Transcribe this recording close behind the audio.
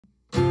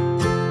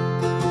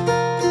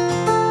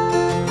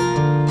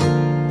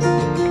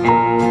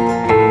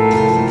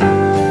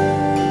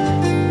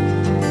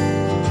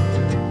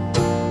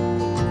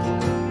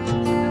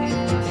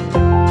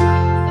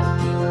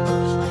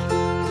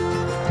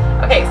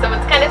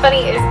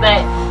funny is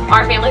that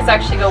our families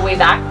actually go way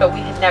back, but we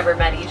had never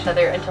met each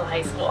other until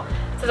high school.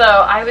 So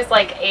I was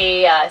like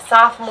a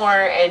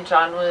sophomore and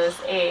Jon was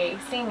a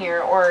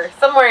senior or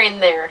somewhere in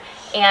there.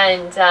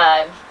 And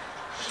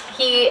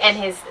he and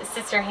his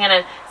sister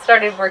Hannah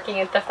started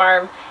working at the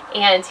farm,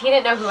 and he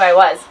didn't know who I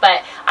was,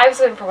 but I was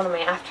going for one of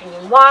my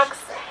afternoon walks,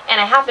 and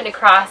I happened to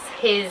cross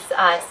his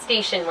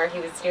station where he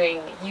was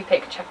doing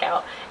U-Pick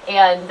checkout.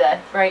 And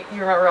right, you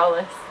remember all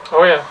this?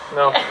 Oh yeah,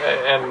 no,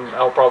 and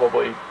I'll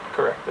probably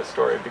correct this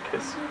story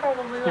because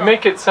you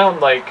make it sound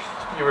like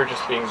you were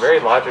just being very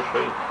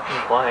logically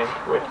inclined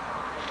with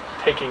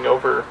taking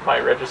over my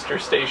register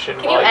station.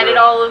 Can you edit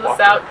all of this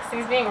out? Because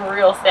he's being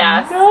real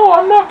sass. No,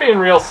 I'm not being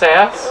real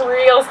sass.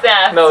 Real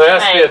sass. No, there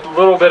has to be a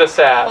little bit of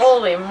sass.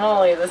 Holy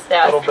moly, the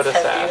sass. A little bit of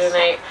sass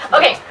tonight.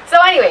 Okay,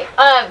 so anyway,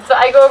 so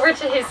I go over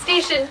to his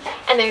station,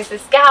 and there's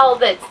this gal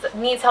that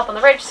needs help on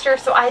the register,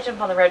 so I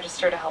jump on the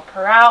register to help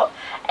her out,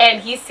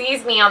 and he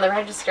sees me on the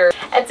register,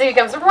 and so he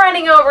comes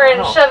running over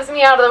and shoves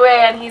me out of the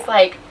way, and he's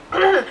like,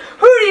 "Who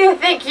do you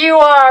think you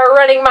are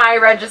running my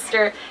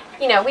register?"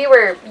 You know, we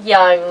were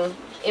young,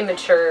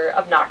 immature,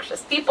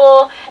 obnoxious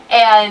people,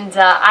 and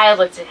I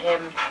looked at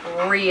him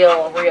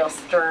real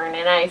stern,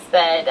 and I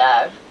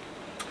said,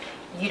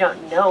 "You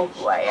don't know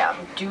who I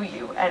am, do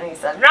you?" And he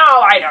said, "No,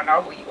 I don't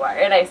know who you are."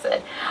 And I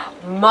said,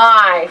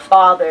 "My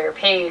father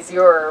pays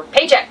your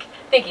paycheck,"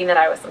 thinking that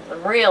I was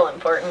something real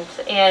important.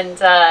 And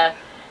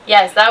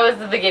yes, that was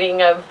the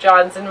beginning of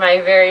Jon's and my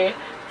very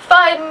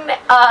fun,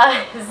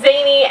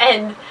 zany,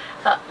 and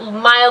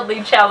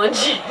mildly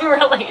challenging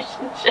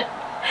relationship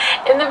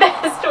in the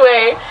best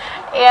way.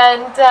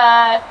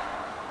 And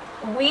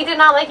we did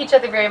not like each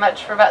other very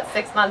much for about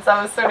 6 months.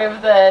 That was sort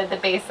of the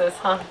basis,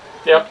 huh?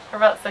 Yep. For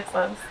about 6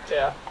 months.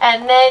 Yeah.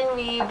 And then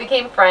we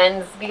became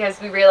friends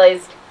because we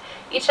realized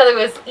each other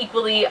was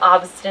equally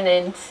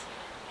obstinate,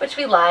 which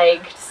we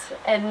liked.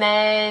 And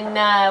then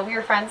we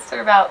were friends for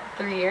about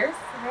 3 years,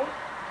 right?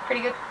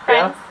 Pretty good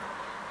friends.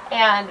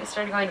 Yeah. And we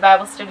started going to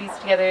Bible studies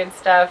together and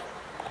stuff,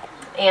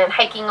 and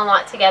hiking a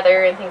lot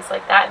together and things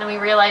like that. And then we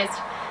realized,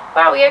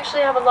 wow, we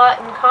actually have a lot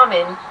in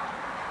common,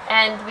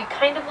 and we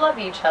kind of love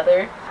each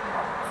other.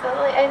 So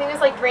I think it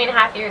was like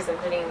 3.5 years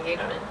including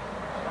engagement.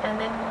 And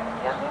then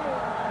we got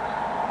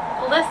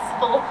married.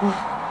 Blissful.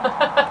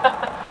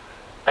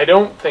 I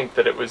don't think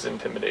that it was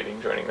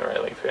intimidating joining the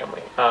Riley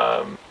family.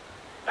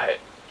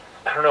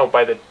 I don't know,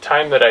 by the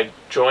time that I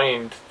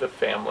joined the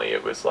family,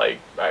 it was like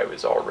I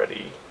was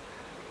already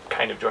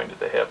kind of joined at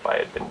the hip. I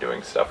had been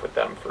doing stuff with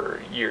them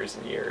for years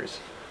and years.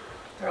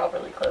 We're all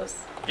really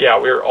close. Yeah,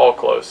 we were all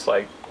close.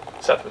 Like,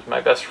 Seth was my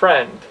best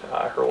friend,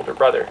 her older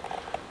brother.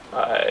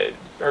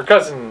 Her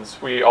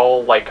cousins, we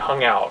all, like,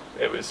 hung out.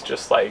 It was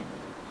just, like,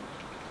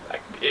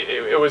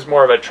 it was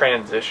more of a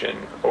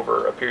transition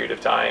over a period of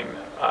time.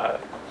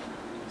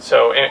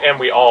 And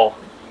we all,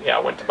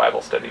 went to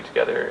Bible study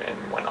together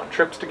and went on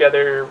trips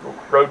together,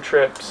 road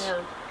trips.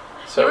 Yeah.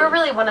 So, you were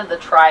really one of the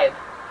tribe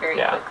very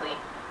quickly.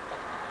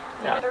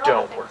 Yeah,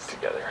 don't work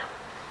together.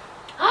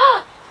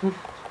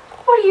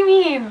 What do you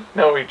mean?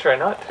 No, we try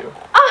not to.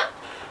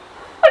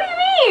 What do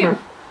you mean?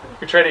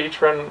 We try to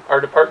each run our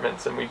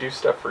departments and we do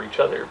stuff for each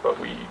other, but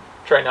we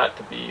try not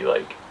to be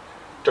like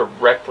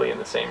directly in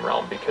the same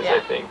realm, because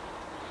I think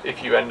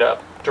if you end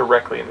up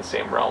directly in the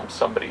same realm,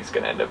 somebody's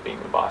going to end up being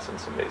the boss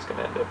and somebody's going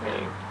to end up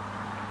being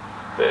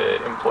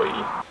the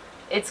employee.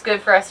 It's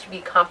good for us to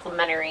be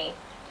complementary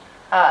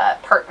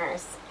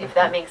partners, if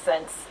that makes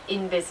sense,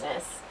 in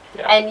business.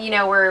 Yeah. And, you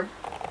know, we're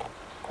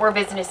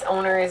business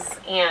owners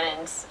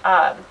and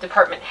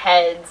department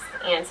heads,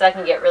 and so that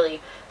can get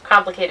really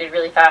complicated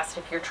really fast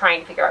if you're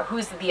trying to figure out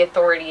who's the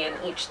authority in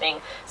each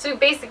thing. So we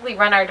basically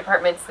run our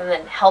departments and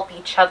then help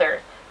each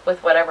other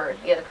with whatever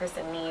the other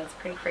person needs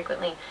pretty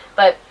frequently.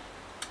 But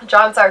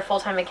Jon's our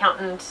full-time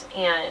accountant,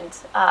 and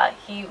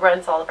he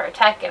runs all of our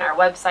tech and our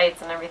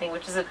websites and everything,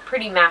 which is a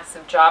pretty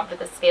massive job for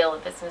the scale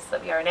of business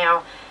that we are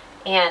now.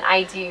 And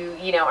I do,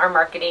 you know, our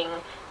marketing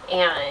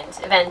and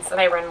events,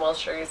 and I run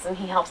Wilshires, and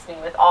he helps me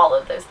with all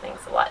of those things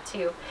a lot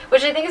too,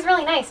 which I think is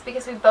really nice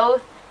because we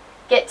both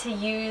get to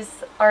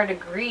use our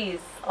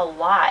degrees a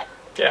lot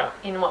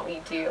in what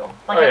we do.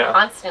 Like I'm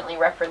constantly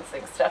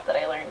referencing stuff that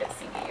I learned at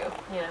CBU.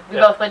 You know, we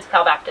both went to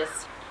Cal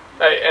Baptist.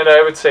 And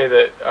I would say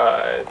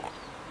that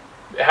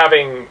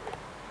having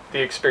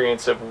the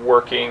experience of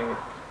working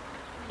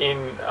in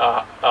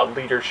a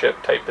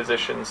leadership type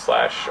position /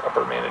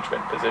 upper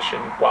management position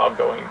while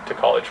going to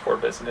college for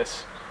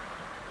business,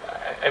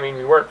 I mean,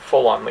 we weren't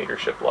full-on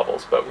leadership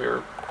levels, but we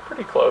were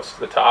pretty close to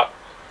the top.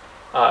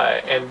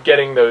 And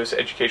getting those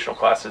educational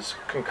classes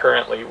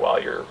concurrently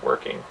while you're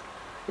working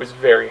was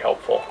very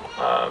helpful.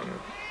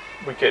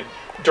 We could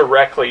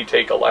directly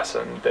take a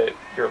lesson that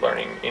you're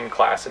learning in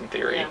class in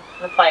theory and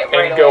apply it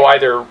right and go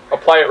either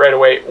apply it right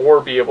away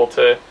or be able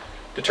to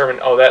determine,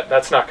 oh,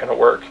 that's not going to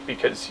work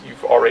because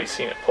you've already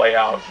seen it play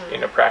out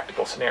in a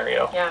practical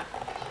scenario. Yeah.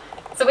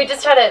 So we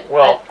just had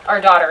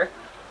our daughter.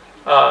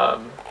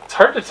 It's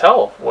hard to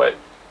tell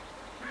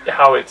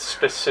how it's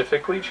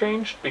specifically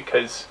changed,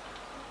 because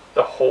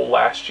the whole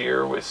last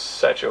year was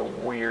such a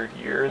weird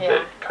year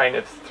that kind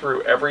of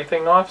threw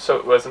everything off. So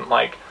it wasn't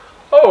like,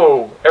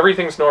 oh,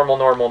 everything's normal,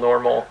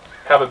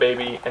 have a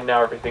baby, and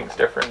now everything's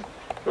different.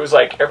 It was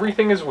like,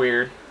 everything is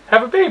weird,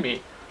 have a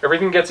baby.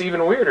 Everything gets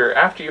even weirder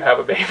after you have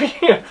a baby.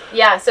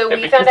 Yeah, so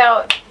we found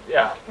out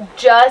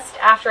just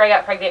after I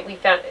got pregnant, we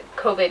found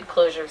COVID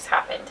closures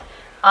happened.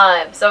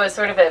 So it was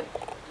sort of a,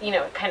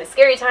 kind of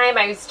scary time.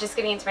 I was just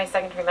getting into my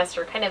second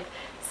trimester, kind of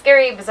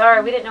scary,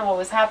 bizarre. We didn't know what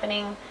was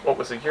happening. What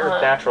was a year of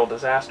natural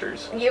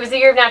disasters? It was a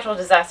year of natural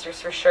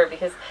disasters for sure,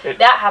 because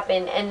that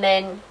happened, and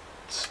then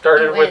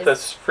started with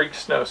this freak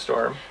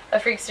snowstorm. A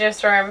freak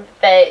snowstorm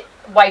that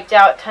wiped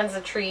out tons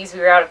of trees.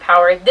 We were out of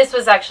power. This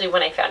was actually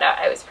when I found out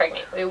I was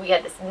pregnant. We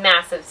had this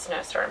massive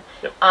snowstorm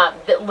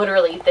that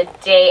literally the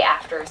day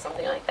after or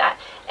something like that,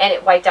 and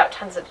it wiped out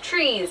tons of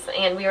trees,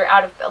 and we were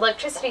out of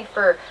electricity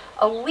for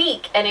a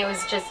week, and it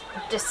was just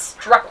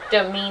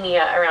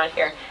destructomania around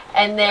here.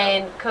 And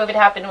then COVID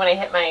happened when I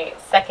hit my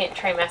second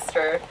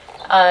trimester.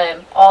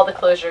 All the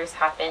closures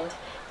happened.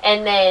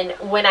 And then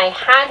when I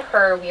had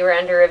her, we were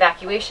under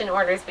evacuation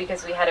orders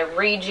because we had a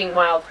raging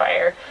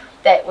wildfire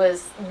that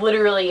was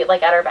literally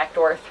like at our back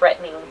door,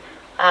 threatening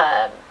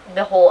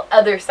the whole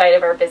other side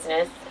of our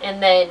business.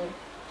 And then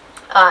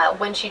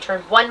when she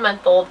turned 1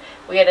 month old,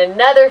 we had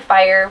another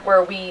fire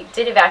where we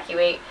did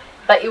evacuate,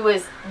 but it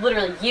was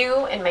literally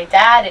you and my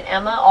dad and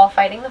Emma all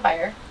fighting the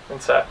fire.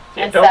 And Seth.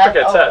 Yeah, and don't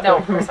forget Seth. No,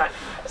 of course not.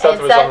 Seth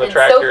was on the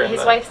tractor and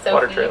his wife Sophie,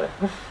 water trailer.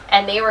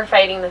 And they were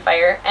fighting the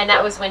fire, and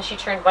that was when she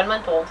turned 1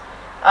 month old.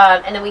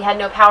 And then we had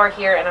no power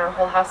here, and our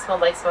whole house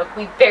smelled like smoke.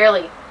 We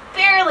barely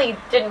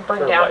didn't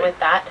burn down with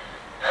that.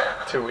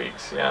 2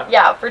 weeks, yeah.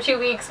 Yeah, for 2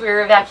 weeks we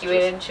were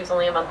evacuated, and she was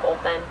only a month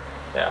old then.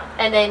 Yeah.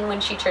 And then when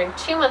she turned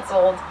 2 months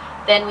old,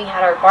 then we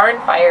had our barn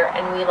fire,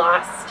 and we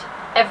lost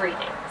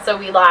everything. So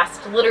we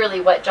lost literally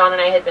what John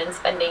and I had been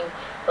spending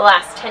the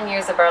last 10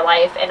 years of our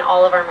life and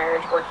all of our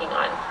marriage working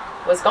on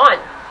was gone.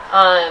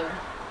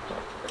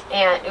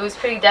 And it was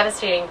pretty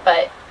devastating,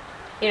 but,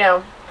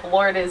 the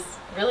Lord is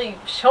really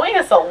showing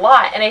us a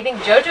lot. And I think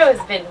JoJo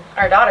has been,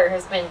 our daughter,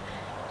 has been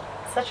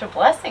such a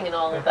blessing in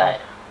all of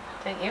that.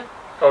 Don't you?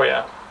 Oh,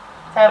 yeah.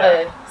 To have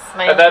a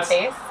smiling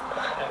face.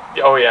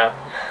 Oh, yeah.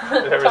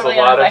 There was Totally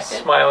a lot unaffected.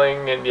 of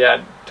smiling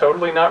and,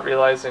 totally not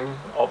realizing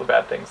all the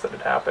bad things that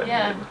had happened.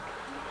 Yeah. And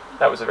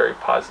that was a very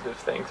positive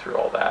thing through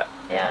all that.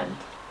 Yeah. And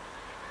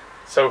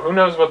so who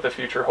knows what the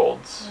future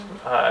holds.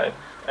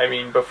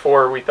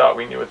 Before we thought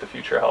we knew what the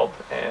future held,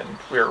 and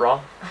we were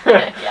wrong.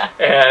 Yeah.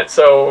 And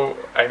so,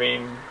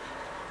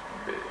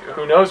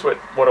 who knows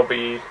what'll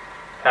be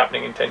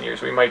happening in 10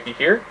 years. We might be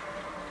here.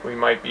 We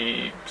might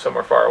be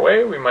somewhere far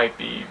away. We might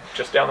be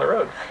just down the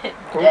road.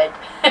 Dead.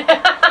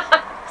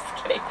 Just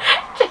kidding.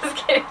 Just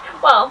kidding.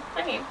 Well,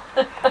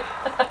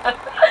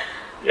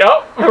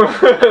 Yep.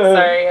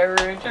 Sorry, I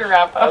ruined your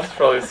wrap up. That's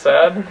probably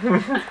sad.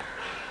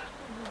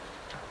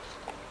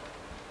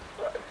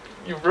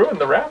 You ruined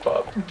the wrap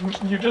up.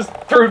 You just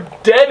threw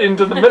dead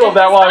into the middle of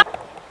that one.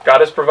 God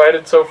has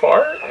provided so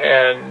far,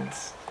 and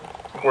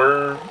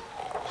we're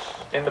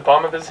in the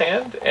palm of his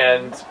hand,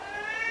 and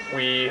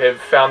we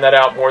have found that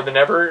out more than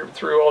ever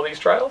through all these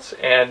trials,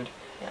 and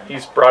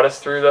he's brought us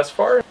through thus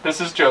far. This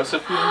is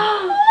Josephine.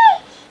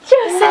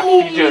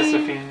 Josephine! Happy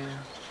Josephine.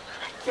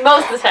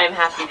 Most of the time,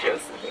 happy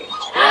Josephine.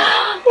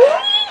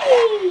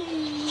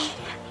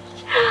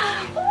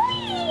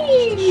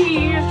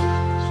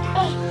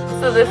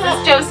 So this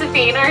is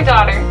Josephine, our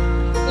daughter.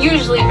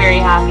 Usually very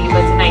happy,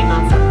 but tonight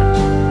not so much.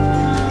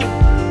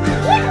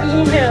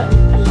 Yeah.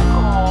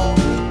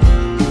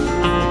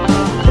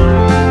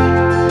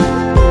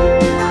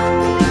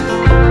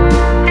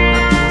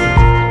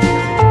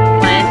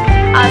 Glen.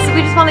 So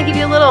we just want to give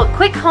you a little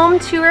quick home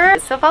tour.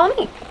 So follow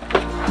me.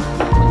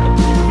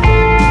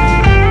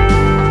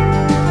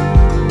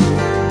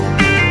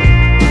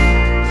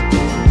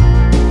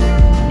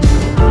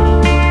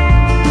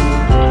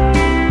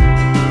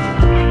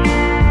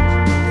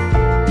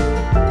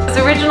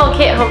 Original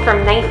kit home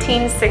from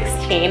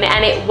 1916,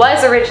 and it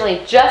was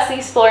originally just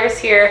these floors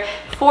here,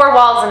 4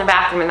 walls and a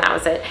bathroom, and that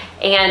was it.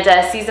 And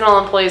seasonal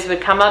employees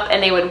would come up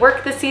and they would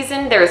work the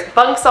season. There's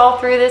bunks all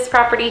through this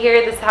property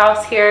here, this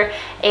house here,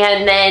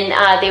 and then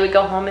they would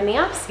go home in the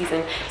off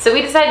season. So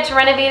we decided to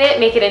renovate it,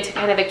 make it into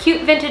kind of a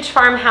cute vintage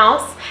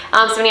farmhouse.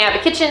 So we have a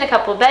kitchen, a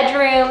couple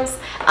bedrooms,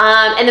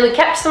 and then we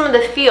kept some of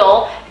the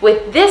feel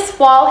with this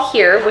wall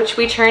here, which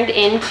we turned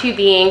into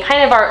being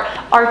kind of our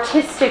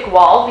artistic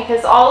wall,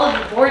 because all of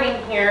the boarding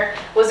here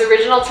was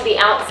original to the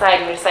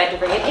outside. We decided to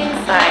bring it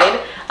inside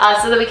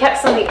so that we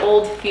kept some of the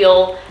old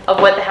feel of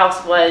what the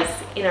house was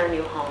in our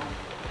new home.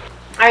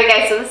 Alright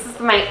guys, so this is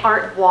my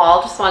art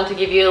wall. Just wanted to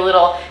give you a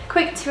little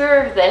quick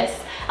tour of this.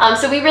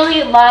 So we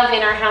really love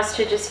in our house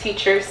to just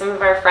feature some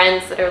of our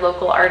friends that are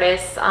local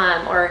artists,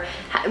 or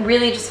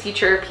really just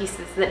feature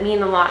pieces that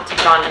mean a lot to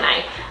Jon and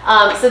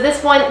I. So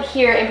this one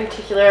here in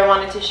particular I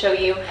wanted to show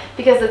you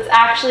because it's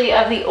actually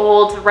of the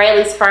old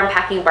Riley's Farm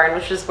Packing Barn,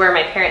 which is where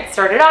my parents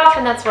started off,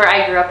 and that's where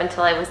I grew up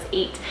until I was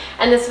 8.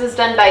 And this was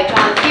done by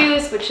John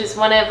Hughes, which is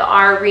one of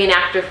our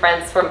reenactor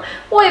friends from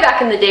way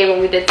back in the day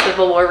when we did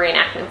Civil War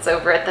reenactments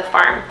over at the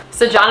farm.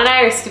 So Jon and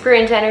I are super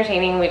into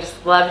entertaining. We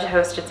just love to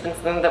host. It's been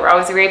something that we're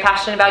always very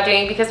passionate about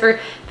doing because we're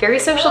very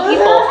social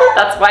people.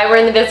 That's why we're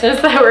in the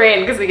business that we're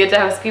in, because we get to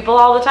host people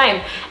all the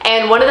time.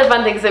 And one of the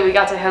fun things that we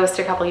got to host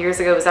a couple years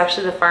ago was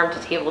actually the farm to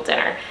table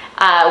dinner,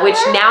 which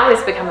now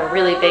has become a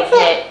really big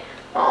hit.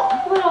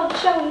 Oh, little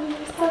Joey,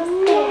 you're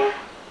so sad.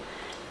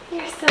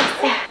 You're so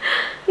sad.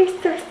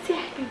 You're so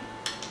sad.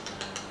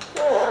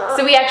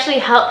 So we actually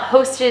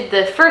hosted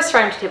the first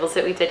farm to tables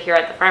that we did here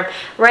at the farm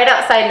right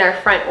outside in our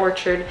front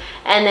orchard,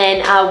 and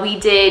then we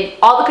did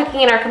all the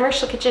cooking in our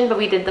commercial kitchen, but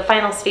we did the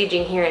final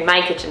staging here in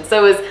my kitchen.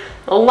 So it was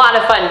a lot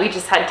of fun. We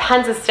just had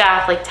tons of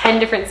staff, like 10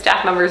 different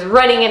staff members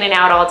running in and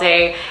out all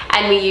day,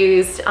 and we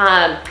used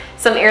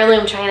some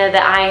heirloom china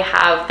that I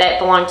have that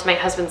belonged to my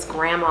husband's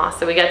grandma.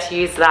 So we got to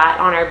use that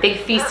on our big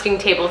feasting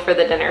table for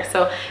the dinner.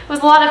 So it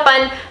was a lot of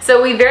fun.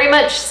 So we very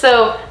much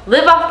so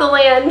live off the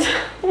land,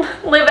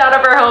 live out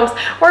of our homes,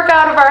 work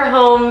out of our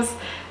homes,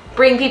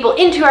 bring people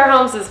into our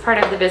homes as part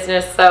of the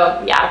business.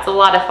 So yeah, it's a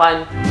lot of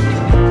fun.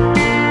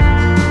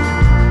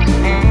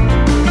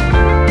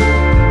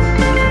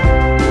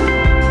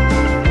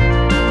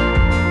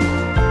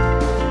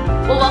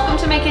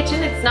 My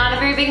kitchen. It's not a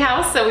very big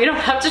house, so we don't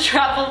have to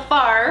travel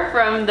far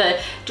from the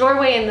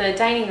doorway in the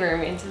dining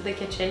room into the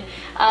kitchen.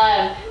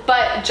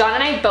 But Jon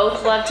and I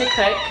both love to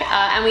cook,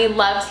 and we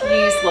love to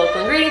use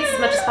local ingredients as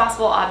much as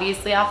possible,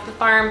 obviously off the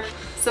farm.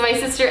 So my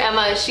sister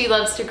Emma, she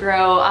loves to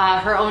grow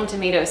her own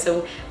tomatoes,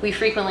 so we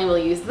frequently will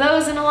use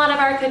those in a lot of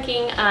our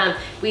cooking.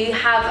 We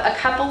have a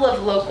couple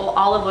of local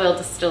olive oil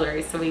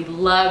distilleries, so we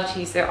love to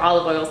use their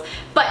olive oils.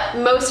 But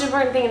most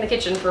important thing in the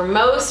kitchen, for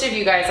most of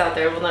you guys out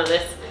there will know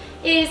this,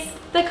 is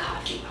the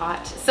coffee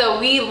pot. So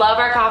we love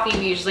our coffee.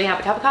 We usually have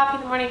a cup of coffee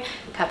in the morning,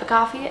 a cup of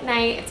coffee at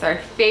night. It's our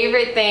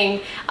favorite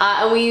thing.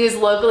 And we use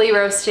locally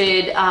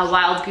roasted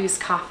wild goose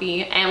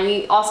coffee, and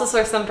we also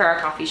source them for our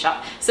coffee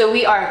shop. So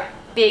we are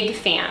big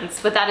fans,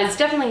 but that is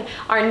definitely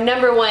our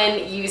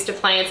 #1 used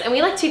appliance, and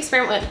we like to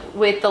experiment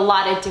with a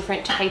lot of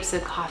different types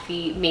of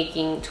coffee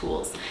making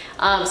tools.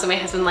 So my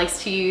husband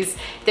likes to use,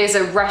 there's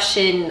a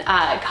Russian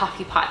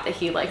coffee pot that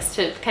he likes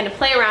to kind of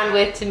play around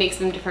with to make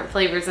some different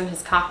flavors in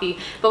his coffee,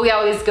 but we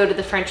always go to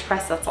the French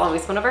press. That's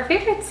always one of our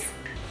favorites.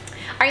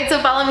 All right, so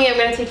follow me. I'm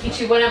going to take you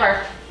to one of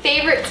our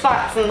favorite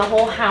spots in the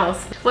whole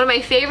house. One of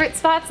my favorite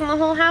spots in the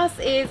whole house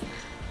is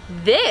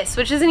this,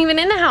 which isn't even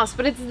in the house,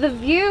 but it's the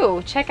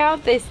view. Check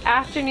out this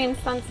afternoon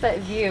sunset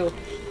view.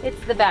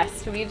 It's the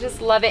best. We just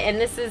love it. And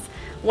this is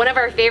one of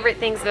our favorite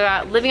things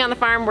about living on the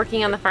farm,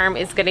 working on the farm,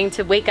 is getting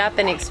to wake up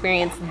and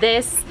experience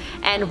this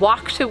and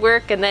walk to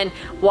work and then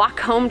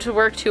walk home to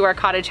work to our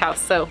cottage house.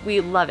 So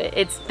we love it.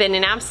 It's been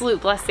an absolute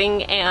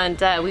blessing,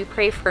 and we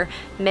pray for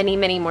many,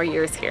 many more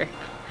years here.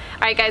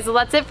 All right, guys, well,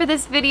 that's it for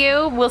this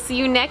video. We'll see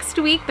you next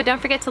week, but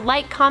don't forget to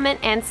like, comment,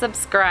 and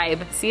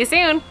subscribe. See you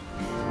soon.